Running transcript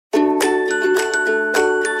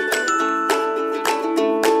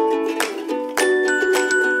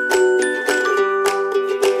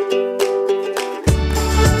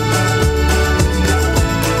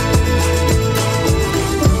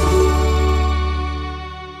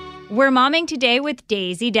We're momming today with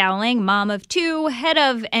Daisy Dowling, mom of two, head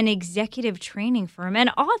of an executive training firm, and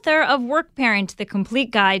author of Work Parent, the complete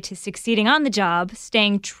guide to succeeding on the job,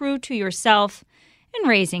 staying true to yourself, and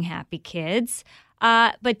raising happy kids.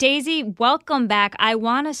 But Daisy, welcome back. I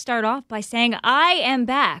want to start off by saying I am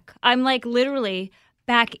back. I'm literally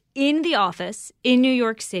back in the office in New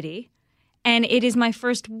York City. And it is my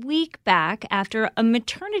first week back after a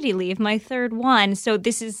maternity leave, my third one. So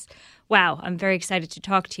this is, wow, I'm very excited to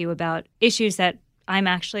talk to you about issues that I'm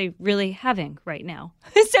actually really having right now.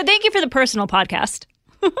 So thank you for the personal podcast.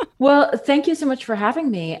 Well, thank you so much for having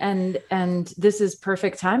me. And this is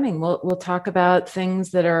perfect timing. We'll talk about things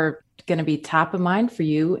that are going to be top of mind for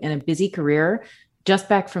you in a busy career, just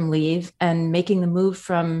back from leave and making the move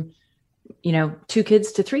from, 2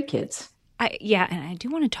 kids to 3 kids. And I do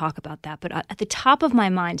want to talk about that. But at the top of my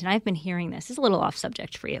mind, and I've been hearing this is a little off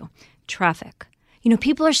subject for you, traffic.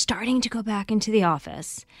 People are starting to go back into the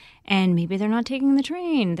office and maybe they're not taking the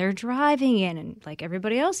train. They're driving in and like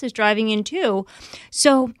everybody else is driving in too.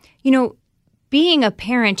 So, being a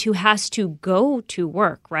parent who has to go to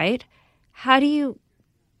work, right? How do you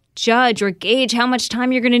judge or gauge how much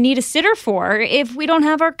time you're going to need a sitter for if we don't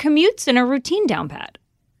have our commutes and our routine down pat?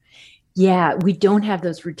 Yeah, we don't have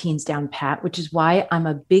those routines down pat, which is why I'm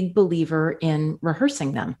a big believer in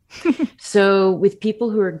rehearsing them. So with people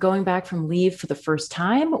who are going back from leave for the first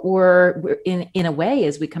time, or in a way,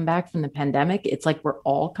 as we come back from the pandemic, it's like we're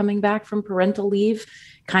all coming back from parental leave,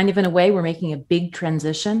 kind of in a way, we're making a big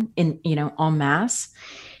transition en masse.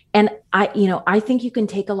 And I think you can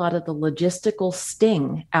take a lot of the logistical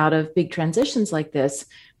sting out of big transitions like this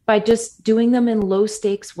by just doing them in low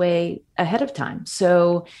stakes way ahead of time.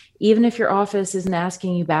 So even if your office isn't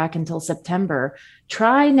asking you back until September,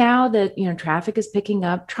 try now that, traffic is picking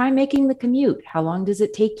up, try making the commute. How long does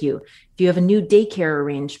it take you? If you have a new daycare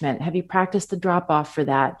arrangement, have you practiced the drop off for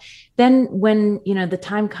that? Then when, the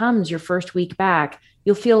time comes, your first week back,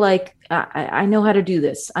 you'll feel like, I know how to do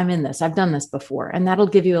this. I'm in this. I've done this before. And that'll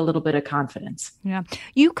give you a little bit of confidence. Yeah.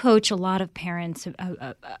 You coach a lot of parents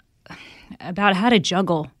about how to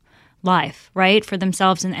juggle life, right, for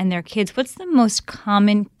themselves and their kids. What's the most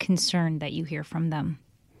common concern that you hear from them?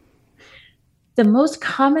 The most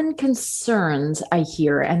common concerns I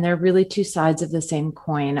hear, and they're really two sides of the same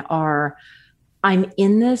coin, are I'm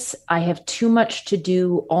in this, I have too much to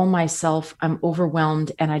do all myself, I'm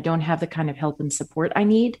overwhelmed, and I don't have the kind of help and support I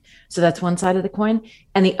need. So that's one side of the coin.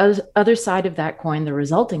 And the other side of that coin, the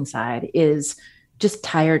resulting side, is just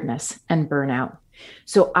tiredness and burnout.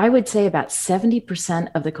 So I would say about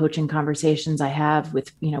 70% of the coaching conversations I have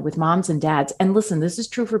with moms and dads, and listen, this is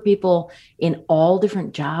true for people in all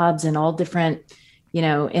different jobs and all different,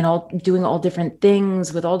 doing all different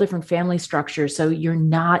things with all different family structures. So you're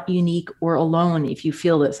not unique or alone if you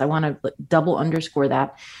feel this. I want to double underscore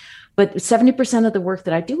that. But 70% of the work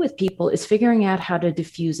that I do with people is figuring out how to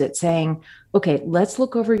diffuse it, saying, okay, let's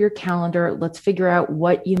look over your calendar. Let's figure out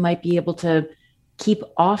what you might be able to keep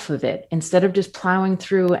off of it instead of just plowing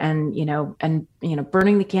through and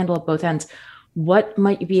burning the candle at both ends. What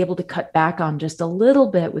might you be able to cut back on just a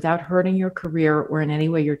little bit without hurting your career or in any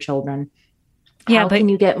way your children? How can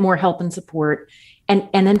you get more help and support? And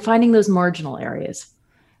then finding those marginal areas.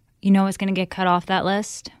 What's going to get cut off that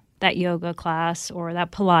list? That yoga class or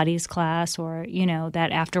that Pilates class or,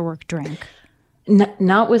 that after work drink?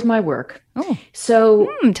 Not with my work. Oh, so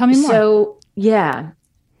tell me more. So, yeah.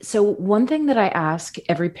 So one thing that I ask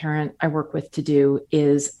every parent I work with to do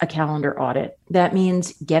is a calendar audit. That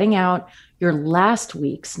means getting out your last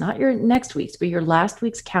week's, not your next week's, but your last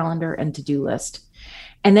week's calendar and to-do list.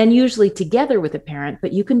 And then usually together with a parent,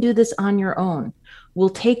 but you can do this on your own. We'll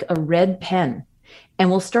take a red pen and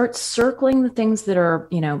we'll start circling the things that are,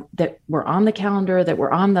 that were on the calendar, that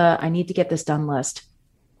were on the I need to get this done list,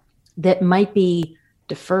 that might be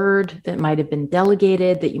deferred, that might have been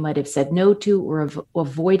delegated, that you might have said no to or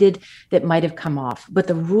avoided, that might have come off. But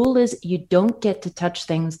the rule is you don't get to touch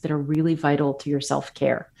things that are really vital to your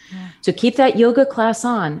self-care. Yeah. So keep that yoga class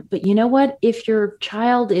on. But you know what? If your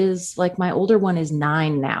child is like my older one is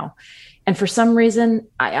 9 now, and for some reason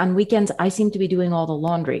on weekends, I seem to be doing all the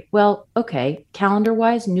laundry. Well, okay,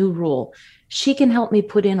 calendar-wise, new rule. She can help me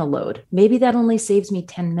put in a load. Maybe that only saves me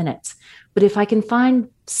 10 minutes. But if I can find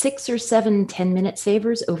 6 or 7 10-minute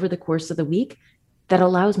savers over the course of the week, that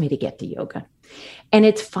allows me to get to yoga. And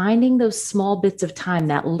it's finding those small bits of time,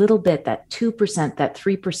 that little bit, that 2%, that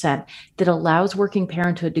 3%, that allows working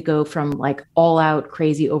parenthood to go from like all out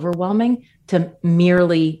crazy overwhelming to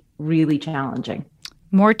merely really challenging.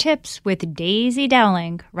 More tips with Daisy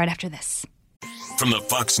Dowling right after this. from the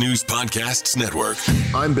Fox News Podcasts Network.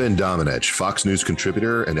 I'm Ben Domenech, Fox News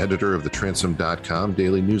contributor and editor of the Transom.com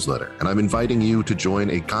daily newsletter, and I'm inviting you to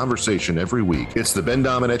join a conversation every week. It's the Ben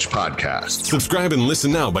Domenech Podcast. Subscribe and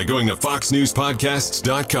listen now by going to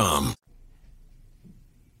foxnewspodcasts.com.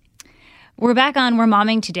 We're back on We're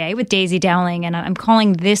Momming today with Daisy Dowling, and I'm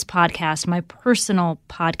calling this podcast my personal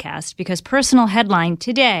podcast because personal headline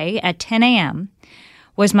today at 10 a.m.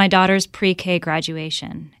 was my daughter's pre-K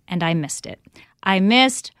graduation, and I missed it. I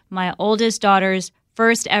missed my oldest daughter's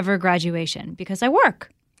first ever graduation because I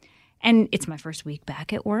work. And it's my first week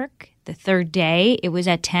back at work. The third day, it was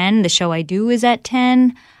at 10. The show I do is at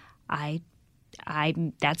 10.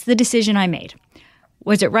 That's the decision I made.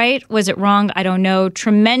 Was it right? Was it wrong? I don't know.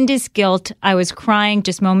 Tremendous guilt. I was crying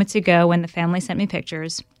just moments ago when the family sent me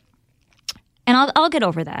pictures. And I'll get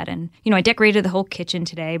over that. And, I decorated the whole kitchen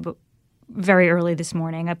today, but very early this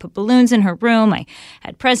morning. I put balloons in her room. I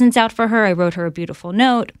had presents out for her. I wrote her a beautiful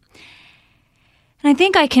note. And I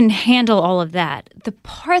think I can handle all of that. The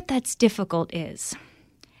part that's difficult is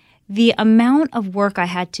the amount of work I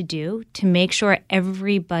had to do to make sure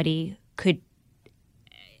everybody could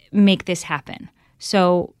make this happen.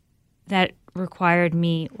 So that required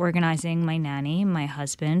me organizing my nanny, my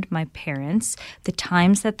husband, my parents, the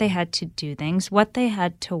times that they had to do things, what they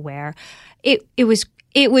had to wear.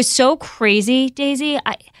 It was so crazy, Daisy.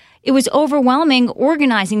 It was overwhelming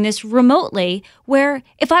organizing this remotely, where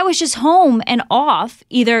if I was just home and off,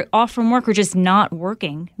 either off from work or just not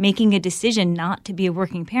working, making a decision not to be a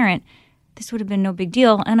working parent, this would have been no big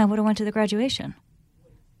deal, and I would have went to the graduation.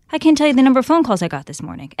 I can't tell you the number of phone calls I got this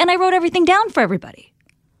morning, and I wrote everything down for everybody.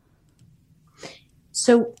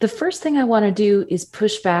 So the first thing I want to do is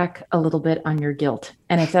push back a little bit on your guilt.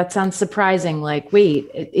 And if that sounds surprising, like, wait,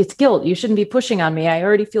 it's guilt. You shouldn't be pushing on me. I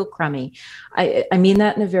already feel crummy. I mean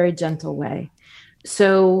that in a very gentle way.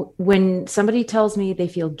 So when somebody tells me they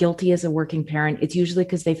feel guilty as a working parent, it's usually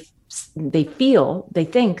because they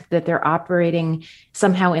think that they're operating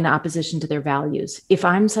somehow in opposition to their values. If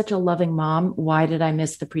I'm such a loving mom, why did I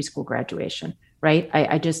miss the preschool graduation, right?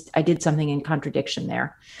 I did something in contradiction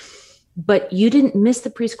there. But you didn't miss the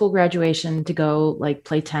preschool graduation to go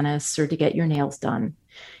play tennis or to get your nails done.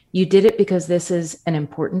 You did it because this is an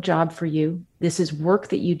important job for you. This is work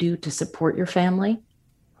that you do to support your family,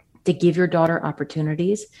 to give your daughter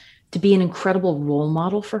opportunities, to be an incredible role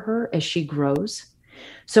model for her as she grows.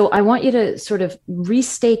 So I want you to sort of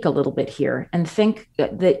restake a little bit here and think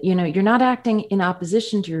that, you're not acting in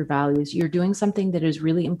opposition to your values. You're doing something that is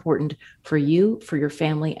really important for you, for your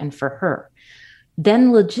family, and for her.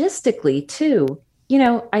 Then logistically, too,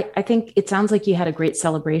 I think it sounds like you had a great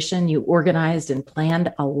celebration. You organized and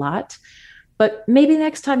planned a lot. But maybe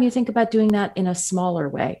next time you think about doing that in a smaller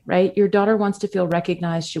way, right? Your daughter wants to feel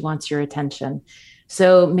recognized. She wants your attention.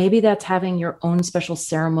 So maybe that's having your own special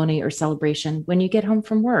ceremony or celebration when you get home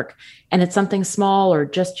from work. And it's something small or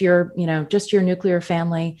just your nuclear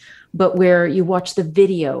family, but where you watch the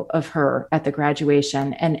video of her at the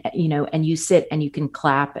graduation and you sit and you can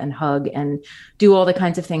clap and hug and do all the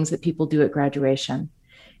kinds of things that people do at graduation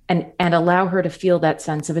and allow her to feel that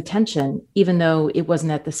sense of attention, even though it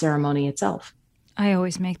wasn't at the ceremony itself. I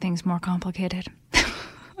always make things more complicated.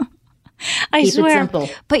 I swear. Keep it simple.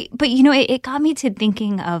 But it got me to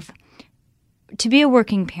thinking of, to be a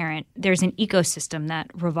working parent, there's an ecosystem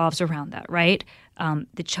that revolves around that, right?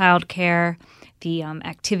 The childcare, the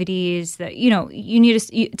activities that,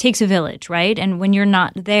 it takes a village, right? And when you're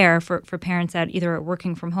not there for parents that either are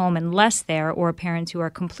working from home and less there, or parents who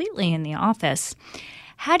are completely in the office,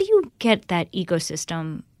 how do you get that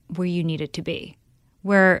ecosystem where you need it to be?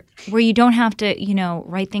 Where you don't have to,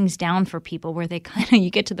 write things down for people, where they you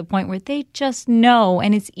get to the point where they just know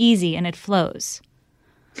and it's easy and it flows.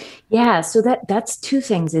 Yeah, so that's two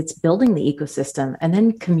things. It's building the ecosystem and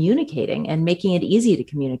then communicating and making it easy to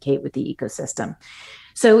communicate with the ecosystem.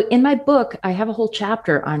 So in my book, I have a whole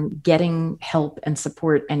chapter on getting help and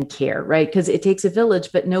support and care, right? Because it takes a village,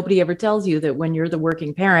 but nobody ever tells you that when you're the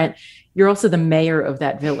working parent, you're also the mayor of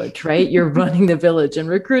that village, right? You're running the village and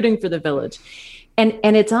recruiting for the village.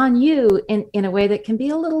 And it's on you in a way that can be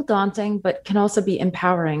a little daunting, but can also be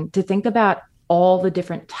empowering to think about all the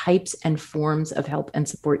different types and forms of help and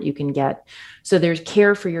support you can get. So there's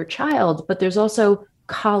care for your child, but there's also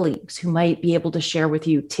colleagues who might be able to share with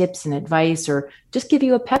you tips and advice, or just give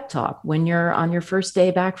you a pep talk when you're on your first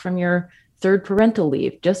day back from your third parental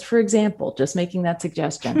leave, just for example, just making that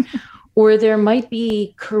suggestion. Or there might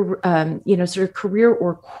be, sort of career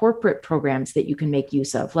or corporate programs that you can make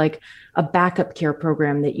use of, like a backup care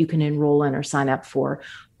program that you can enroll in or sign up for.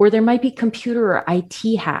 Or there might be computer or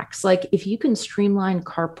IT hacks. Like if you can streamline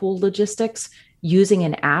carpool logistics, using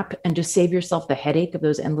an app and just save yourself the headache of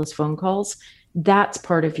those endless phone calls, that's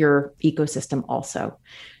part of your ecosystem also.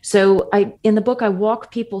 So in the book, I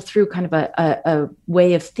walk people through kind of a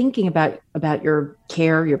way of thinking about your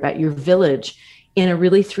care, about your village in a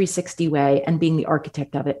really 360 way, and being the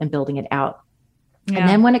architect of it and building it out. Yeah. And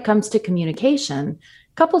then when it comes to communication,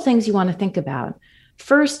 a couple of things you want to think about.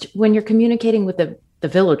 First, when you're communicating with the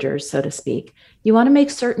villagers, so to speak, you want to make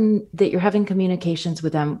certain that you're having communications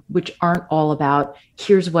with them which aren't all about,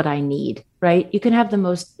 here's what I need, right? You can have the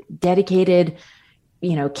most dedicated,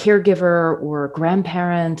 caregiver or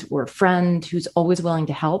grandparent or friend who's always willing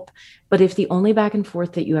to help. But if the only back and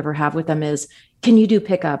forth that you ever have with them is, can you do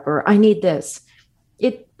pickup, or I need this,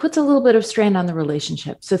 it puts a little bit of strain on the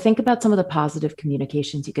relationship. So think about some of the positive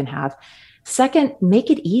communications you can have. Second, make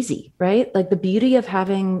it easy, right? Like the beauty of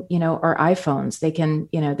having, our iPhones, they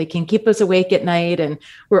can keep us awake at night, and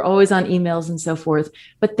we're always on emails and so forth.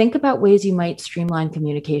 But think about ways you might streamline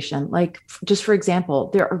communication. Like, just for example,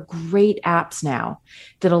 there are great apps now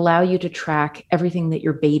that allow you to track everything that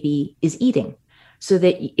your baby is eating. So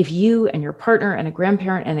that if you and your partner and a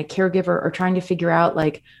grandparent and a caregiver are trying to figure out,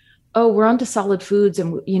 like, oh, we're onto solid foods,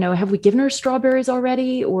 and, have we given her strawberries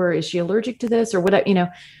already? Or is she allergic to this or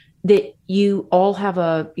whatever, that you all have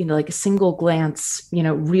a single glance,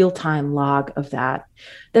 real-time log of that.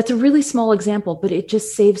 That's a really small example, but it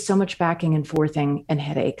just saves so much backing and forthing and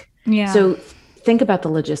headache. Yeah. So think about the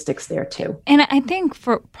logistics there too. And I think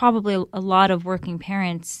for probably a lot of working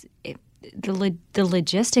parents, the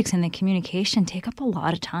logistics and the communication take up a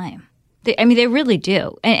lot of time. They really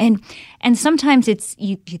do. And sometimes it's,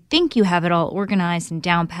 you think you have it all organized and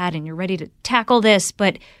down pat and you're ready to tackle this,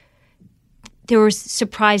 but there were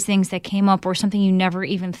surprise things that came up, or something you never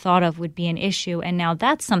even thought of would be an issue. And now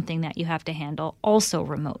that's something that you have to handle also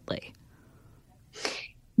remotely.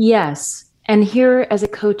 Yes. And here, as a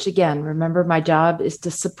coach, again, remember, my job is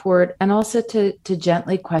to support and also to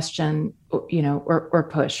gently question, or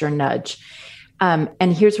push or nudge.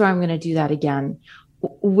 And here's where I'm going to do that again.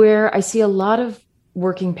 Where I see a lot of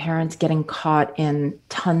working parents getting caught in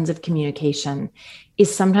tons of communication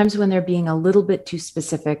is sometimes when they're being a little bit too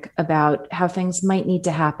specific about how things might need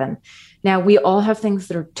to happen. Now, we all have things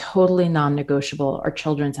that are totally non-negotiable: our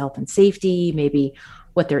children's health and safety, maybe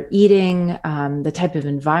what they're eating, the type of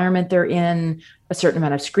environment they're in, a certain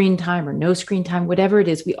amount of screen time or no screen time, whatever it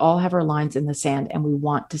is, we all have our lines in the sand and we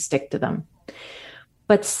want to stick to them.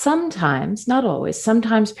 But sometimes, not always,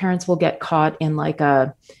 sometimes parents will get caught in like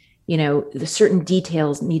the certain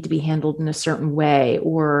details need to be handled in a certain way,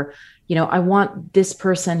 or, I want this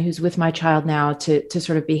person who's with my child now to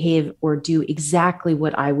sort of behave or do exactly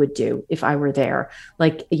what I would do if I were there.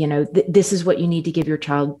 Like, this is what you need to give your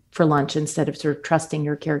child for lunch, instead of sort of trusting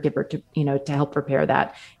your caregiver to help prepare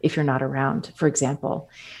that if you're not around, for example.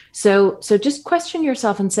 So just question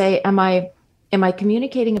yourself and say, am I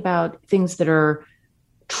communicating about things that are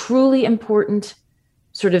truly important,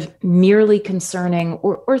 sort of merely concerning,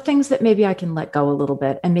 or things that maybe I can let go a little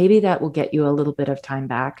bit, and maybe that will get you a little bit of time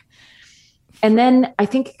back. And then I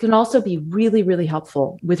think it can also be really, really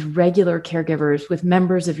helpful with regular caregivers, with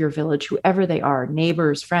members of your village, whoever they are,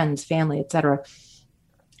 neighbors, friends, family, etc.,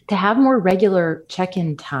 to have more regular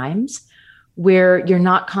check-in times where you're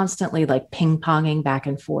not constantly like ping-ponging back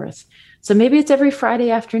and forth. So maybe it's every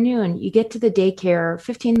Friday afternoon, you get to the daycare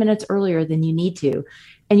 15 minutes earlier than you need to,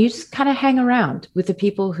 and you just kind of hang around with the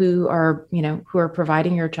people who are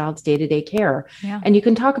providing your child's day-to-day care. Yeah. And you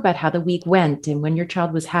can talk about how the week went and when your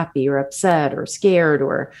child was happy or upset or scared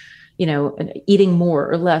or, eating more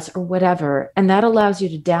or less or whatever. And that allows you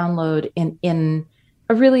to download in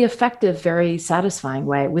a really effective, very satisfying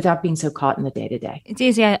way without being so caught in the day-to-day. It's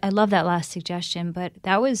easy. I love that last suggestion, but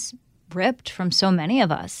that was ripped from so many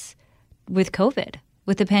of us with COVID,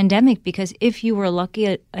 with the pandemic, because if you were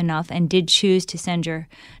lucky enough and did choose to send your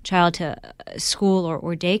child to school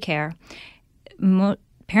or daycare,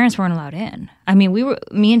 parents weren't allowed in. I mean,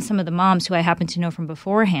 me and some of the moms who I happen to know from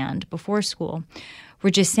beforehand, before school, were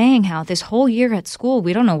just saying how this whole year at school,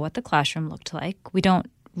 we don't know what the classroom looked like. We don't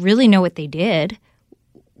really know what they did.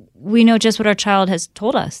 We know just what our child has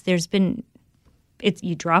told us.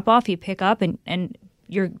 You drop off, you pick up, and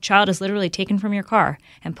your child is literally taken from your car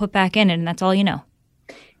and put back in, and that's all you know.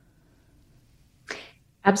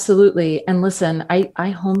 Absolutely. And listen, I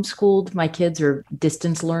homeschooled my kids, or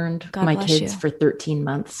distance learned God my bless kids you. for 13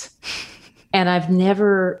 months. And I've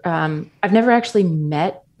never actually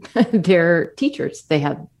met their teachers they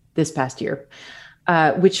had this past year,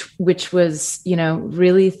 which was,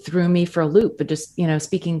 really threw me for a loop, but just,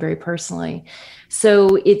 speaking very personally.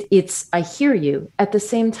 So I hear you. At the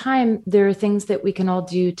same time, there are things that we can all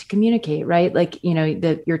do to communicate, right? Like,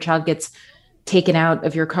 that your child gets taken out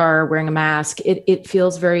of your car wearing a mask. It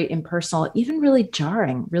feels very impersonal, even really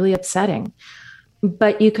jarring, really upsetting.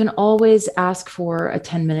 But you can always ask for a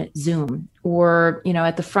 10-minute Zoom, or,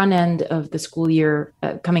 at the front end of the school year,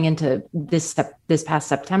 coming into this past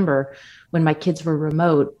September, when my kids were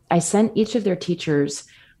remote, I sent each of their teachers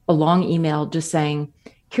a long email just saying,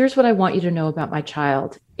 here's what I want you to know about my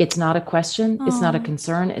child. It's not a question. Aww. It's not a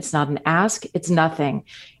concern. It's not an ask. It's nothing.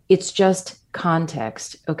 It's just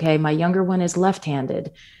context. Okay. My younger one is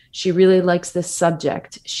left-handed. She really likes this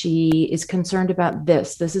subject. She is concerned about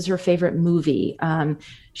this. This is her favorite movie.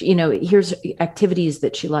 Here's activities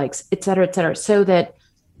that she likes, et cetera, et cetera. So that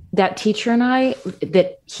teacher and I,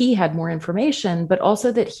 that he had more information, but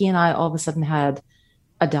also that he and I all of a sudden had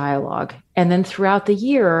a dialogue. And then throughout the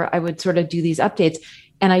year, I would sort of do these updates.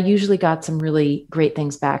 And I usually got some really great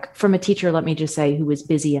things back from a teacher, let me just say, who was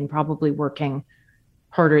busy and probably working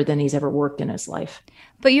harder than he's ever worked in his life.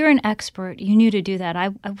 But you're an expert. You knew to do that. I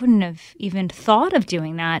wouldn't have even thought of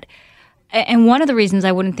doing that. And one of the reasons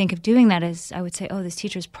I wouldn't think of doing that is I would say, oh, this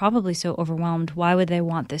teacher's probably so overwhelmed. Why would they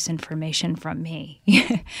want this information from me?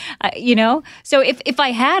 So if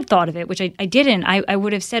I had thought of it, which I didn't, I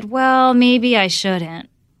would have said, well, maybe I shouldn't.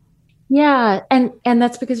 Yeah. And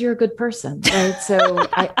that's because you're a good person, right? So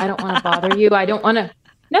I don't want to bother you. I don't want to.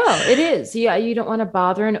 No, it is. Yeah, you don't want to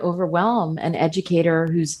bother and overwhelm an educator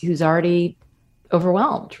who's already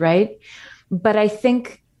overwhelmed, right? But I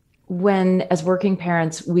think when, as working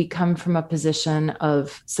parents, we come from a position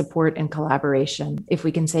of support and collaboration, if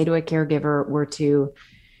we can say to a caregiver or to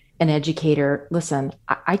an educator, listen,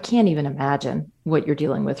 I can't even imagine what you're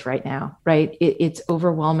dealing with right now, right? It's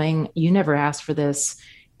overwhelming. You never asked for this.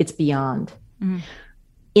 It's beyond. Mm-hmm.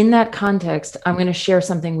 In that context, I'm going to share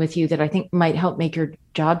something with you that I think might help make your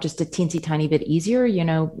job just a teensy tiny bit easier.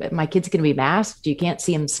 My kid's going to be masked. You can't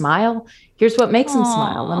see him smile. Here's what makes him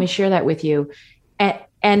smile. Let me share that with you.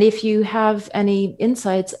 And if you have any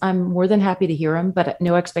insights, I'm more than happy to hear them, but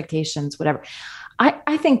no expectations, whatever.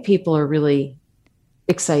 I think people are really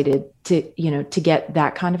excited to get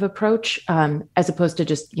that kind of approach, as opposed to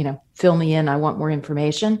just, fill me in. I want more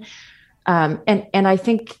information. And I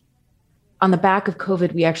think on the back of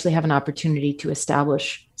COVID, we actually have an opportunity to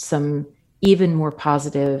establish some even more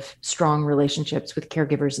positive, strong relationships with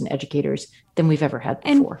caregivers and educators than we've ever had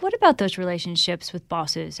before. And what about those relationships with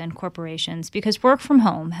bosses and corporations? Because work from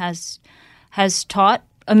home has taught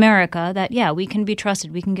America that, yeah, we can be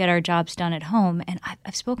trusted. We can get our jobs done at home. And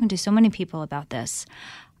I've spoken to so many people about this.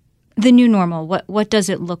 The new normal, what does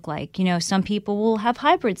it look like? Some people will have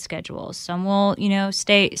hybrid schedules. Some will,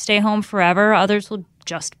 stay home forever. Others will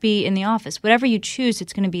just be in the office. Whatever you choose,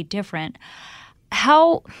 it's going to be different.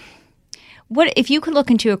 What if you could look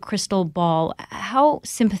into a crystal ball, how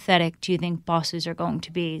sympathetic do you think bosses are going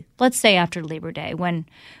to be, let's say after Labor Day, when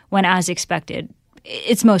as expected,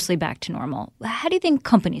 it's mostly back to normal? How do you think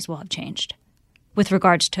companies will have changed with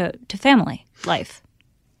regards to family life?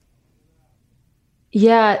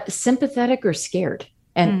 Yeah, sympathetic or scared.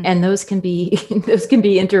 And those can be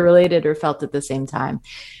interrelated or felt at the same time.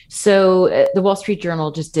 So the Wall Street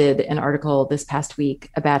Journal just did an article this past week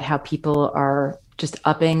about how people are just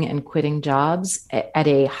upping and quitting jobs at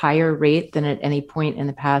a higher rate than at any point in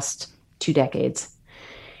the past 2 decades.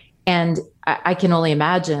 And I can only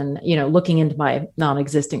imagine, looking into my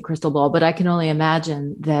non-existent crystal ball, but I can only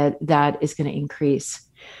imagine that is going to increase.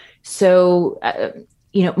 So,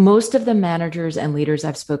 most of the managers and leaders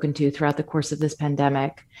I've spoken to throughout the course of this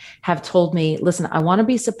pandemic have told me, listen, I want to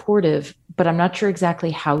be supportive, but I'm not sure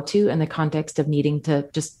exactly how to in the context of needing to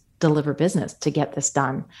just deliver business to get this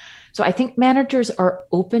done. So I think managers are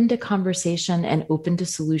open to conversation and open to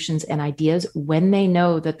solutions and ideas when they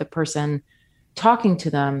know that the person talking to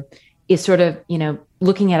them is sort of,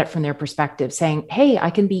 looking at it from their perspective, saying, hey, I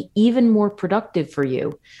can be even more productive for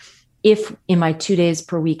you. If in my 2 days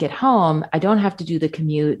per week at home, I don't have to do the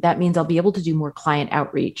commute, that means I'll be able to do more client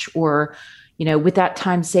outreach, or, with that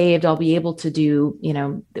time saved, I'll be able to do,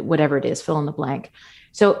 whatever it is, fill in the blank.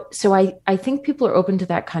 So I think people are open to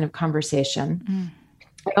that kind of conversation. Mm.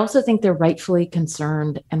 I also think they're rightfully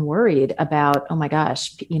concerned and worried about, oh my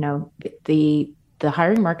gosh, the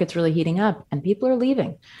hiring market's really heating up and people are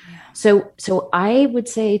leaving. Yeah. So I would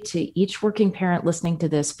say to each working parent listening to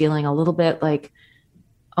this, feeling a little bit like,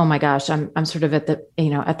 oh my gosh, I'm sort of at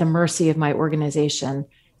the mercy of my organization.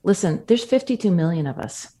 Listen, there's 52 million of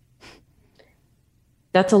us.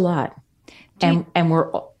 That's a lot. And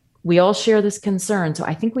we all share this concern. So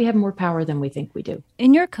I think we have more power than we think we do.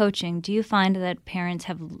 In your coaching, do you find that parents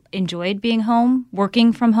have enjoyed being home,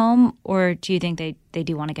 working from home, or do you think they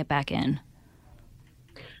do want to get back in?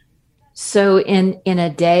 So in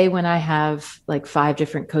a day when I have like 5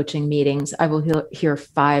 different coaching meetings, I will hear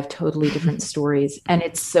 5 totally different stories. And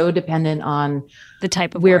it's so dependent on The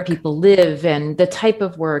type of where work. people live and the type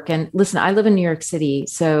of work. And listen, I live in New York City.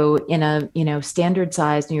 So in a, standard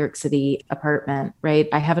sized New York City apartment, right?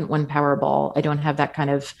 I haven't won Powerball. I don't have that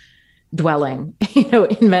kind of dwelling,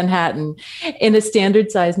 in Manhattan, in a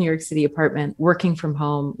standard sized New York City apartment, working from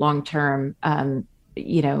home long term.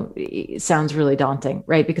 It sounds really daunting,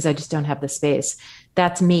 right? Because I just don't have the space.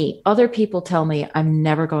 That's me. Other people tell me I'm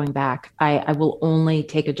never going back. I will only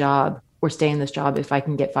take a job or stay in this job if I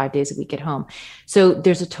can get 5 days a week at home. So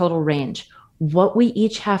there's a total range. What we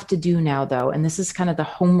each have to do now, though, and this is kind of the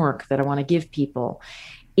homework that I want to give people,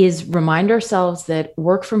 is remind ourselves that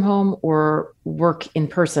work from home or work in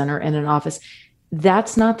person or in an office,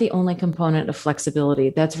 that's not the only component of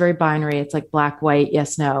flexibility. That's very binary. It's like black, white,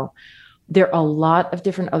 yes, no. There are a lot of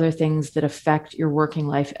different other things that affect your working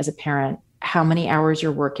life as a parent. How many hours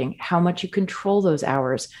you're working, how much you control those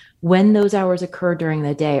hours, when those hours occur during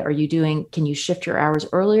the day. Can you shift your hours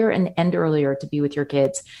earlier and end earlier to be with your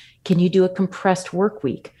kids? Can you do a compressed work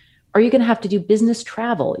week? Are you going to have to do business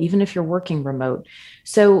travel, even if you're working remote?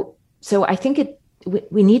 So I think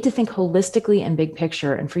we need to think holistically and big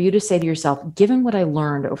picture. And for you to say to yourself, given what I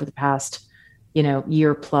learned over the past,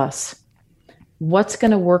 year plus, what's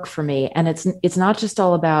going to work for me? And it's not just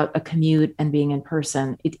all about a commute and being in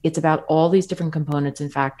person. It's about all these different components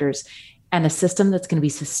and factors and a system that's going to be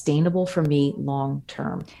sustainable for me long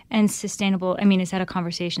term. And sustainable, is that a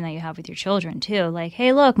conversation that you have with your children too? Like,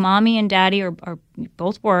 hey, look, mommy and daddy are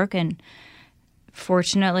both work, and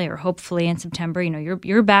fortunately or hopefully in September,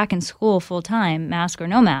 you're back in school full time, mask or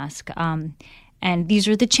no mask. And these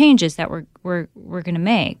are the changes that we're going to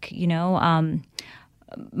make,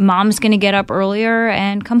 mom's going to get up earlier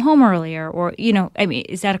and come home earlier, or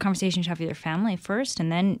is that a conversation you should have with your family first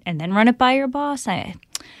and then run it by your boss?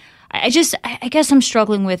 I guess I'm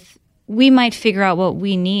struggling with, we might figure out what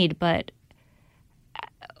we need, but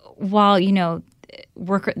while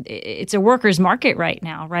it's a worker's market right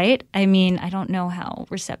now, right? I don't know how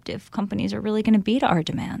receptive companies are really going to be to our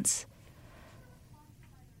demands.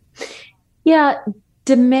 Yeah,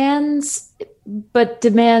 demands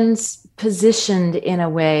positioned in a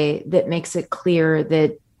way that makes it clear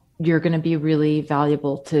that you're going to be really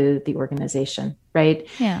valuable to the organization, right?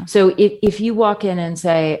 Yeah. So if you walk in and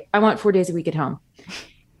say, I want 4 days a week at home,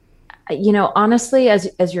 honestly,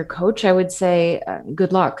 as your coach, I would say,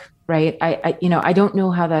 good luck, right? I don't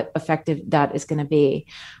know how effective that is going to be.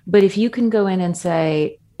 But if you can go in and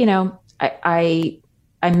say, I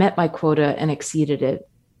met my quota and exceeded it,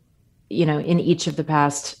 in each of the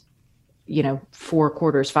past 4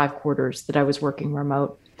 quarters, 5 quarters that I was working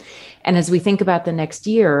remote. And as we think about the next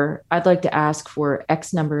year, I'd like to ask for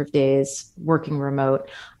X number of days working remote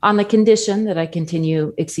on the condition that I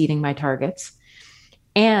continue exceeding my targets.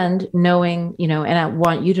 And knowing, and I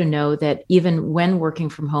want you to know that even when working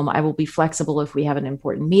from home, I will be flexible. If we have an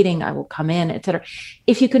important meeting, I will come in, et cetera.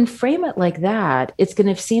 If you can frame it like that, it's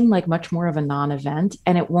going to seem like much more of a non-event,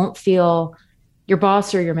 and it won't feel, your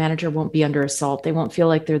boss or your manager won't be under assault. They won't feel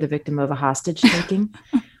like they're the victim of a hostage taking,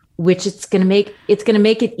 which it's going to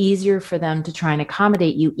make it easier for them to try and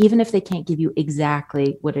accommodate you, even if they can't give you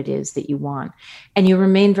exactly what it is that you want. And you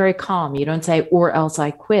remain very calm. You don't say, or else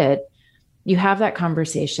I quit. You have that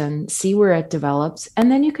conversation, see where it develops,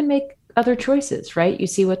 and then you can make other choices, right? You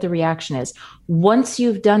see what the reaction is. Once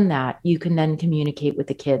you've done that, you can then communicate with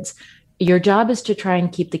the kids. Your job is to try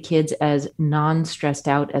and keep the kids as non-stressed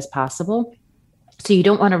out as possible. So you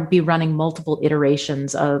don't want to be running multiple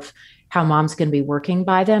iterations of how mom's going to be working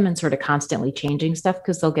by them and sort of constantly changing stuff,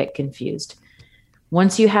 because they'll get confused.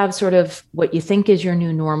 Once you have sort of what you think is your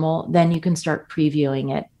new normal, then you can start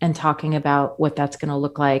previewing it and talking about what that's going to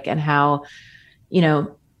look like and how,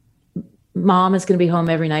 mom is going to be home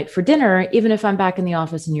every night for dinner, even if I'm back in the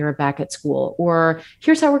office and you're back at school. Or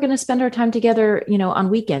here's how we're going to spend our time together, on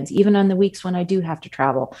weekends, even on the weeks when I do have to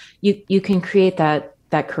travel. You can create that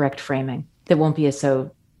correct framing that won't be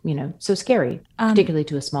so scary, particularly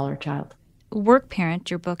to a smaller child. Work Parent,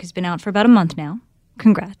 your book has been out for about a month now.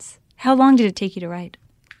 Congrats. How long did it take you to write?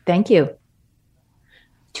 Thank you.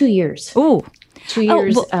 2 years. Ooh. 2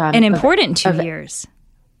 years. An important 2 years.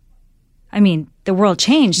 The world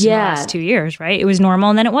changed in the last 2 years, right? It was normal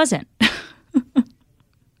and then it wasn't.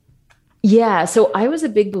 Yeah. So I was a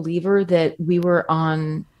big believer that we were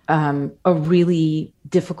on a really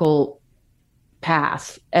difficult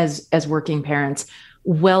path as working parents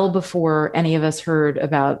well before any of us heard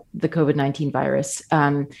about the COVID-19 virus.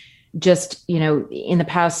 In the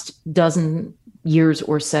past dozen years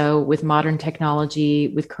or so, with modern technology,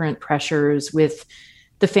 with current pressures, with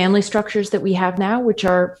the family structures that we have now, which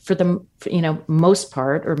are for the most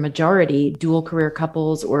part or majority dual career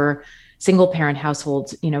couples or single parent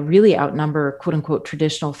households, really outnumber quote unquote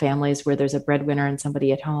traditional families where there's a breadwinner and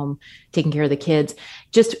somebody at home taking care of the kids.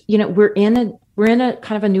 Just, we're in a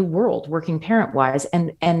kind of a new world working parent wise,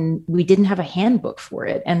 and we didn't have a handbook for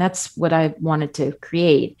it. And that's what I wanted to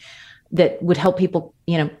create that would help people,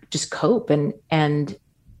 just cope and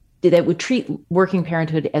that would treat working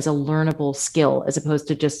parenthood as a learnable skill as opposed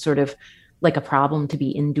to just sort of like a problem to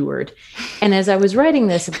be endured. And as I was writing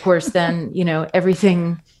this, of course, then,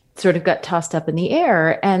 everything sort of got tossed up in the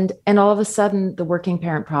air, and all of a sudden the working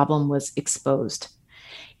parent problem was exposed.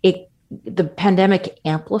 The pandemic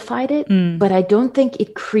amplified it, but I don't think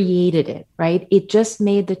it created it, right? It just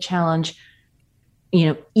made the challenge,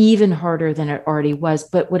 even harder than it already was.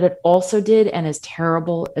 But what it also did, and as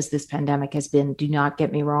terrible as this pandemic has been, do not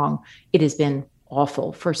get me wrong, it has been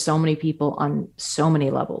awful for so many people on so many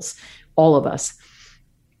levels, all of us.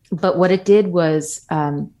 But what it did was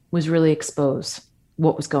really expose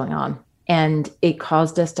what was going on. And it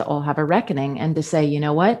caused us to all have a reckoning and to say, you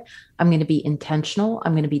know what, I'm going to be intentional.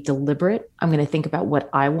 I'm going to be deliberate. I'm going to think about what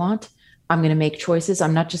I want. I'm going to make choices.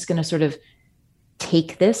 I'm not just going to sort of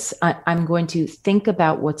take this. I'm going to think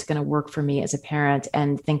about what's going to work for me as a parent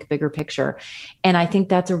and think bigger picture. And I think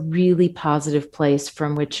that's a really positive place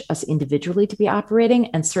from which us individually to be operating,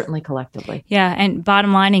 and certainly collectively. Yeah. And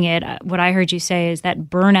bottom lining it, what I heard you say is that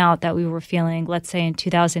burnout that we were feeling, let's say in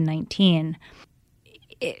 2019,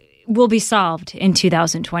 it will be solved in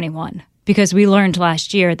 2021, because we learned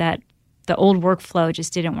last year that the old workflow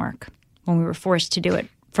just didn't work when we were forced to do it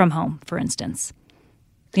from home, for instance.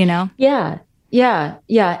 Yeah.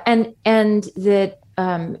 And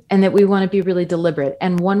that we want to be really deliberate.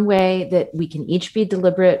 And one way that we can each be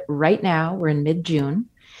deliberate right now, we're in mid-June,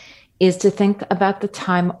 is to think about the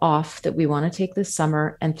time off that we want to take this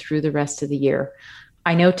summer and through the rest of the year.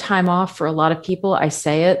 I know time off for a lot of people, I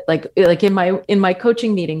say it like in my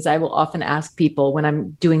coaching meetings, I will often ask people when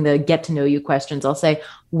I'm doing the get to know you questions, I'll say,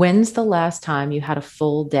 when's the last time you had a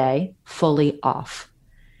full day fully off?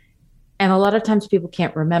 And a lot of times people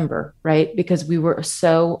can't remember, right? Because we were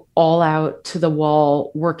so all out to the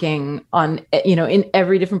wall working on, in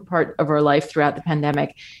every different part of our life throughout the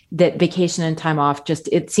pandemic, that vacation and time off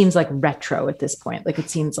it seems like retro at this point. Like it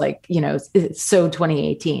seems like, it's so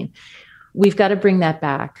 2018. We've got to bring that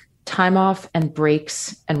back. Time off and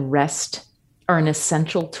breaks and rest are an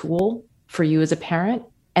essential tool for you as a parent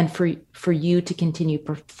and for you to continue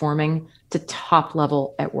performing to top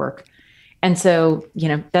level at work. And so,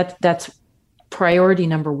 that's priority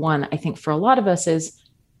number one, I think, for a lot of us is,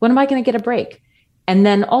 when am I going to get a break? And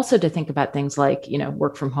then also to think about things like,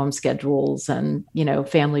 work from home schedules and,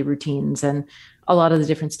 family routines and a lot of the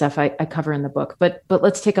different stuff I cover in the book. But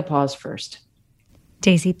let's take a pause first.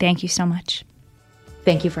 Daisy, thank you so much.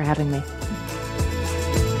 Thank you for having me.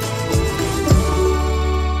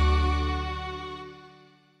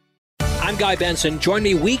 I'm Guy Benson. Join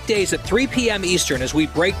me weekdays at 3 p.m. Eastern as we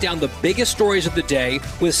break down the biggest stories of the day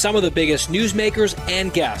with some of the biggest newsmakers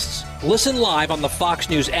and guests. Listen live on the Fox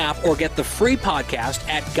News app or get the free podcast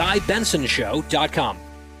at GuyBensonShow.com.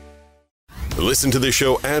 Listen to the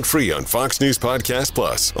show ad-free on Fox News Podcast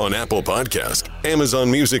Plus, on Apple Podcast,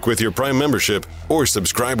 Amazon Music with your Prime membership, or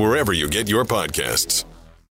subscribe wherever you get your podcasts.